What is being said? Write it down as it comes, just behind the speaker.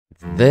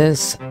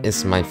This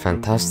is my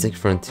Fantastic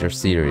Frontier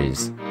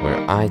series,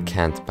 where I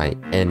can't buy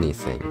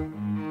anything.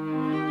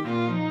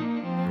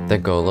 The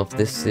goal of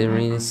this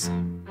series?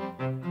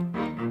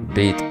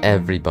 Beat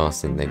every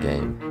boss in the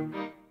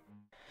game.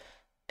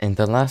 In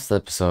the last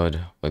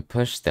episode, we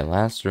pushed the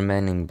last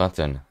remaining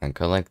button and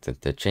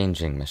collected the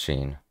changing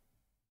machine.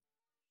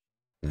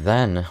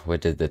 Then we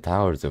did the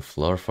tower to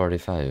floor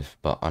 45,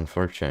 but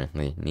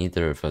unfortunately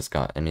neither of us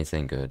got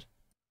anything good.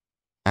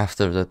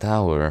 After the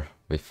tower,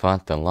 we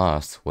fought the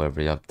Lost, where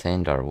we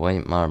obtained our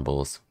white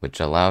marbles, which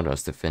allowed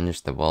us to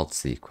finish the vault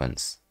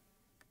sequence.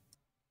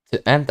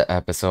 To end the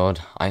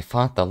episode, I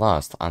fought the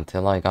Lost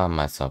until I got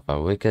myself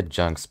a wicked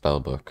junk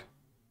spellbook.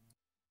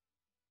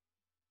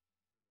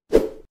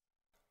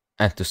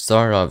 And to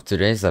start off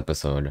today's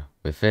episode,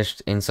 we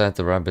fished inside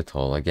the rabbit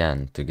hole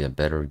again to get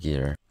better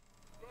gear.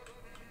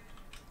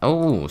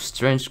 Oh,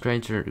 strange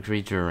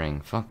creature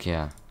ring, fuck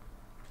yeah.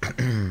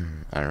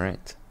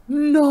 Alright.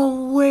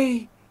 No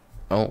way!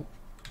 Oh.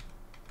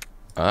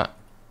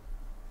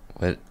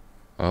 What?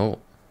 Oh,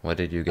 what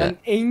did you get? An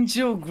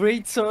angel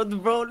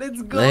greatsword, bro,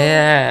 let's go!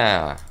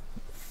 Yeah!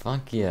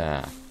 Fuck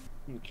yeah.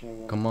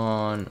 Okay, Come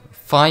on.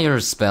 Fire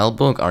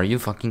spellbook? Are you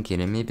fucking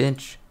kidding me,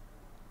 bitch?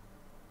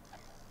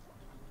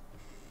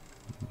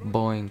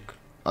 Boink.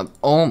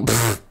 Oh,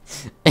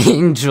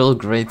 angel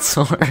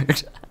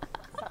greatsword.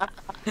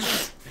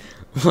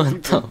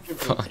 What the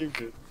fuck?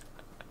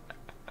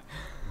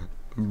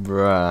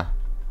 Bruh.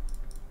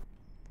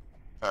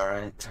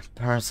 Alright,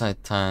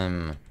 Parasite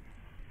time.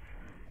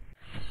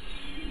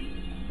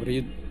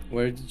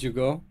 Where did you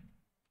go?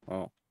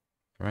 Oh.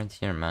 Right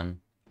here,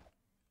 man.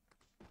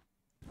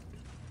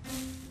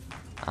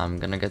 I'm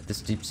gonna get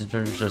this deep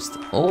center just.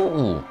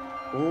 Oh!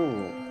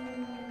 Oh.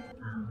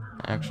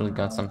 I actually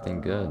got something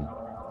good.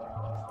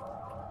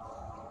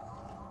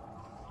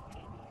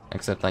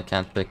 Except I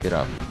can't pick it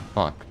up.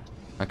 Fuck.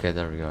 Okay,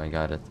 there we go, I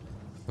got it.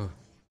 Ooh.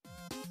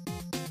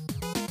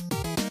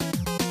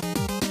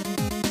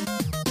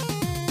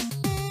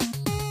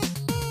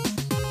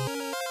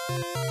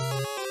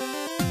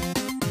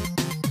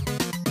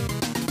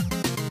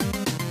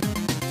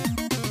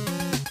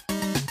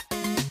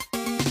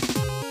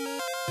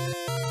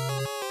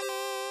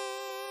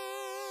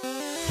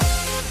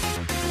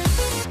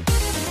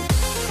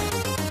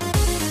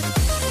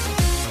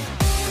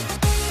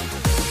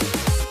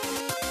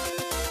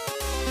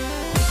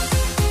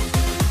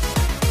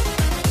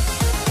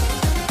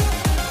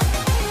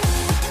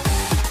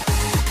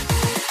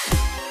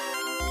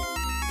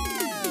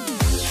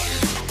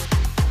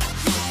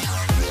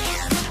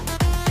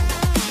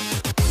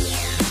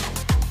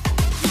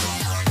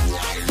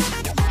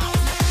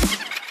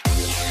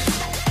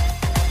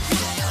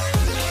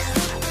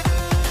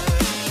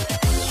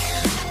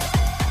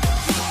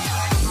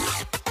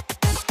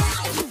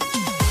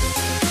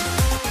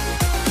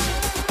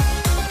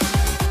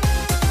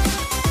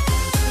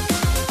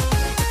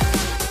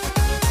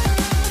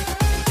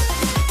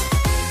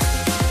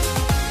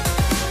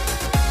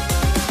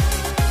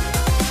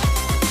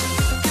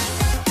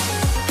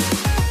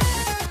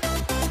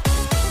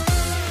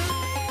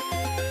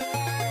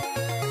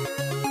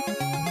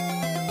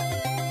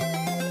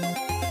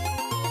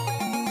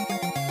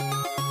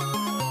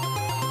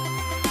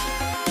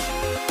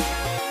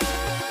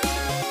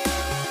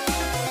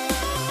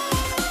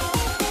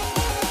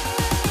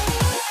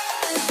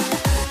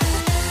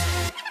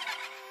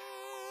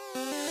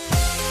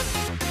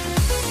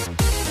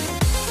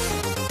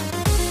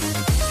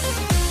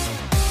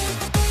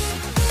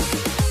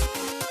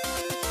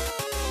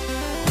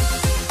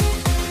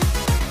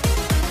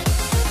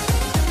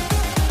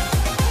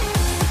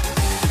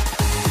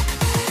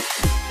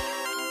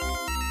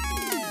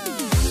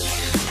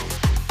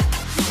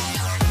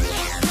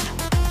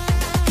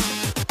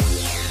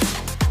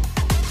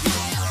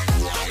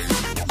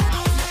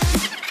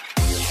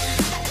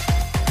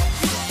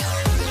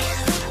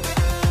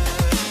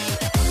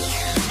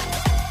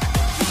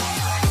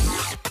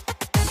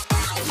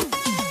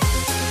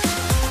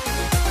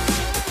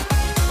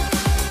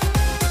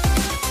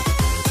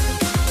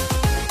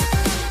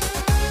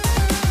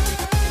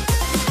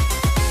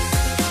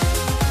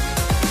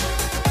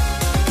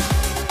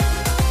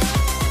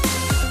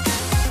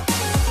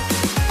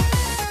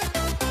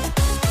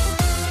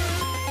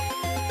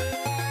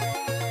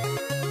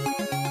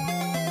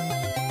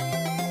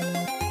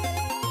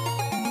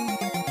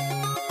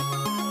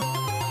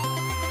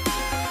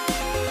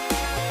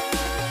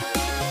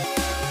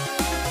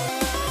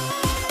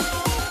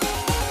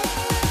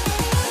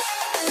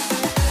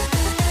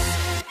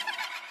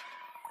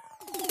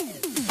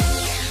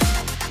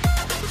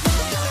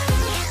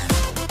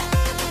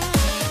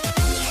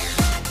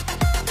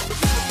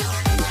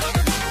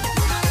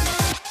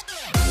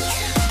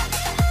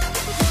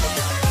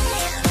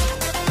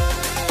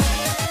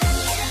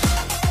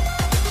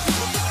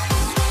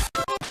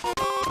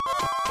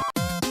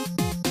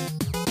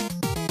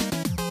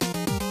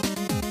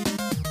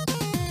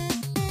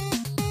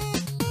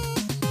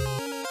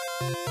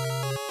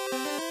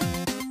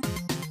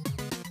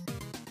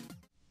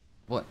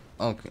 What?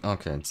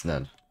 Okay, it's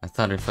dead. I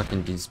thought it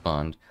fucking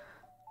despawned.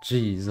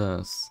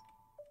 Jesus.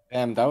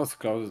 Damn, that was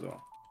close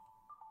though.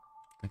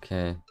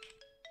 Okay.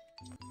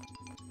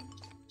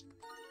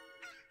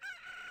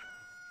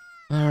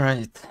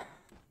 Alright.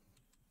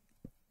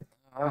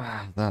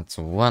 That's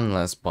one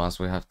less boss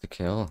we have to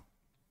kill.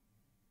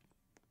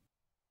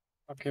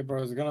 Okay,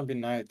 bro, it's gonna be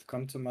night.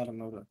 Come to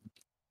Matumada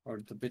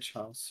or the beach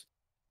house.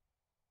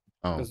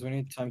 Oh. Because we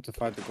need time to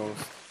fight the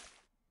ghost.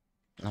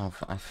 No,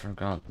 I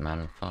forgot,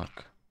 man.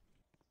 Fuck.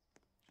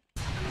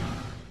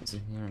 Is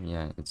it here?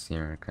 Yeah, it's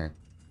here. Okay.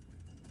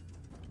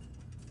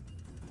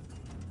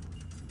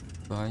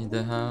 Buy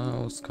the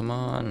house. Come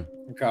on.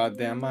 God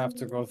damn, I have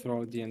to go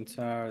through the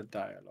entire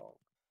dialogue.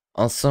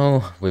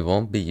 Also, we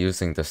won't be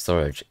using the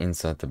storage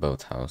inside the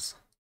boathouse.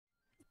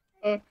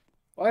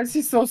 Why is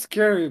he so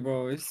scary,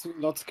 bro? He's a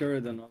lot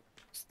scarier than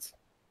us.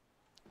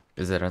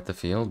 Is it at the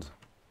field?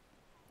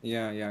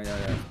 Yeah.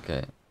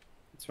 Okay.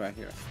 It's right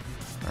here.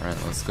 Alright,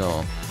 let's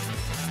go.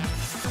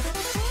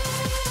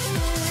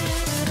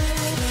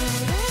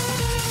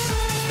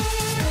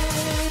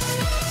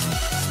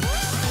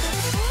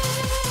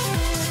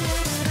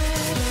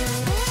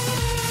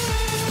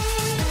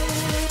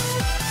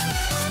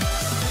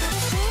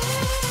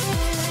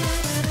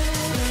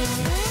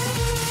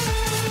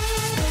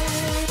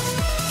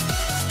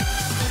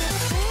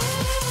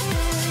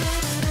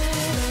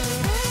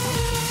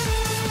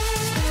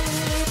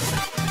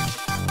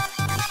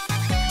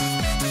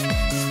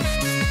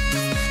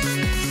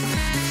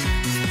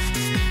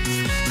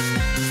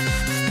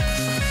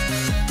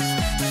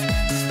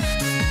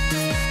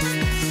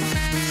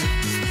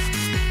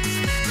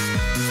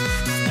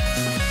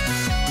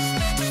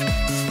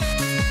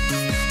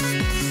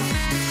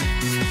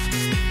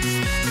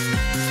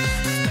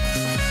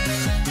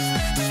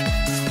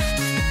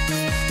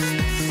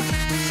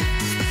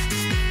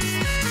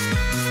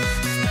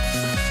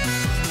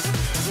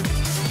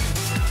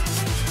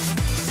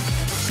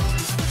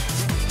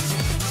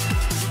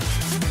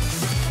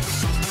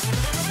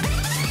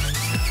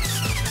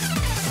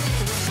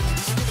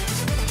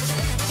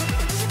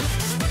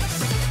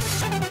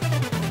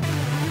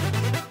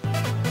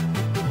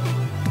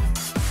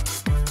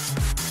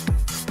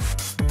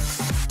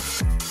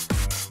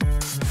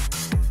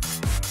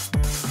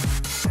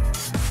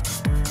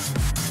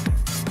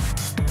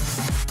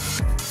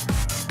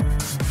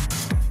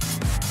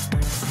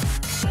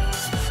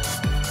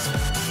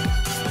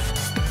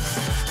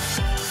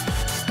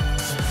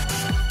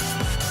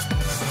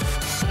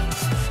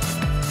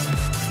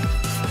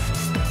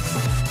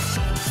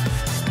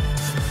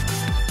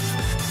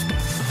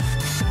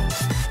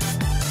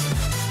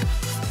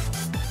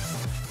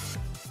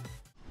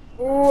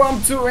 Oh,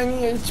 I'm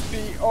 20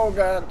 HP. Oh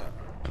god.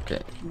 Okay.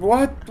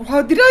 What?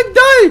 How did I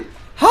die?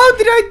 How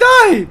did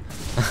I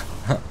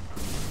die?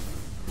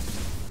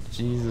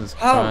 Jesus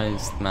How?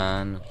 Christ,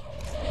 man.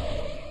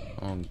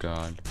 Oh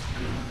god.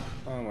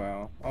 Oh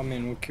well. I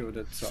mean, we killed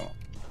it, so.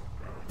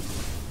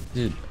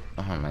 Dude.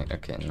 Oh my.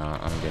 Okay, no,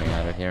 I'm getting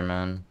out of here,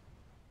 man.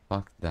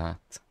 Fuck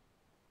that.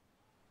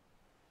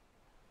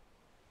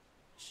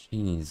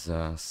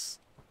 Jesus.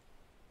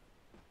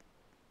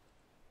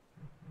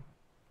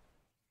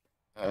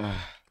 Ugh.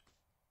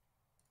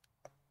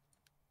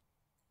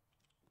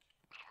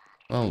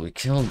 Well, we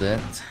killed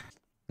it.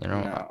 You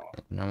know, No.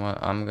 you know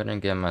what? I'm gonna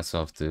get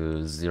myself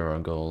to 0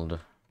 gold.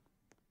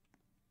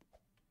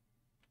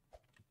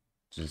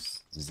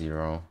 Just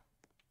 0.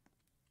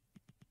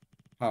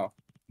 How?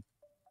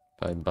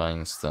 By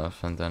buying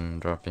stuff and then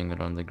dropping it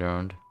on the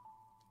ground.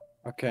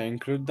 Okay,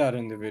 include that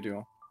in the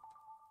video.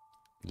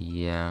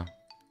 Yeah.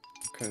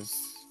 Because.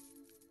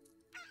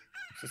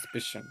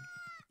 Suspicion.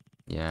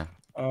 Yeah.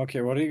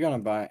 Okay, what are you gonna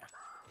buy?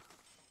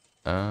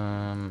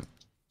 I'll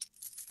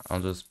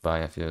just buy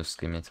a few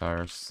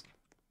scimitars.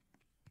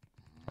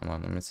 Come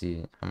on, let me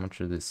see. How much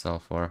do these sell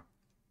for?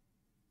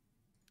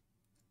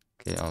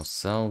 Okay, I'll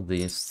sell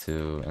these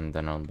two and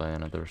then I'll buy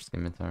another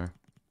scimitar.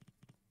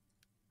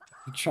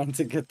 I'm trying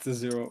to get to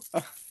 0.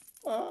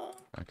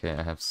 Okay,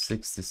 I have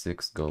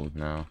 66 gold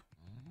now.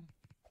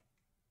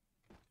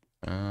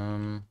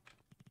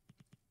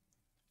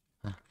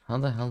 How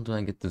the hell do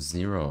I get to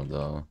 0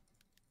 though?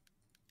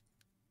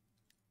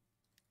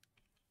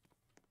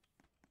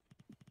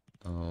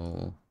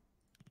 Oh,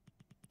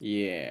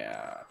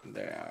 Yeah,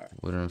 there.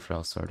 wooden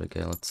frail sword.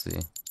 Okay, let's see.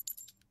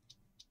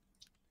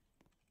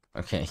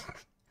 Okay.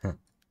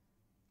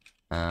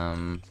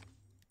 Hold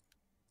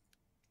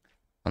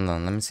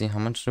on, let me see how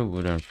much do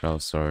wooden frail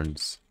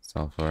swords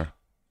sell for.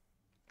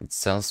 It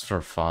sells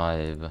for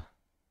 5.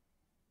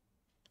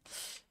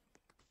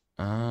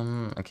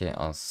 Okay,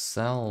 I'll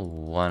sell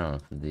one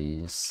of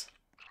these.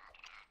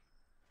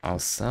 I'll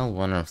sell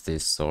one of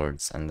these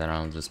swords and then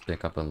I'll just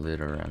pick up a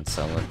litter and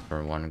sell it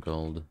for 1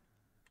 gold.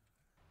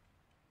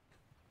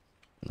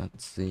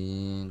 Let's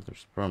see,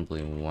 there's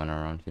probably one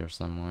around here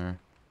somewhere.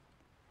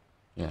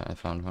 Yeah, I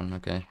found one,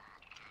 okay.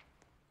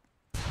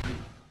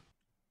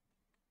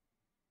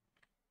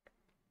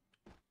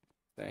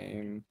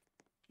 Same.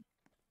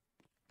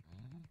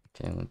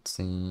 Okay, let's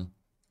see.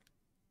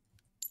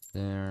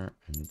 There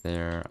and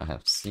there. I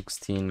have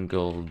 16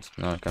 gold.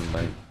 Now I can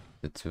buy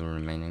the 2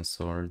 remaining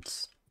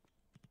swords.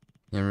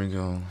 Here we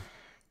go.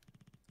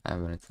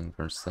 Have anything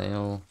for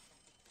sale?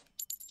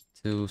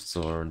 2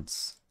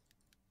 swords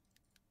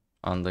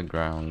on the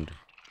ground.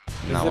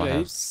 Is Now it I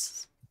have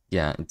 8?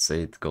 yeah, it's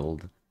 8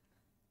 gold.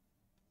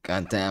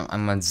 God damn,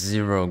 I'm at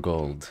 0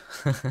 gold.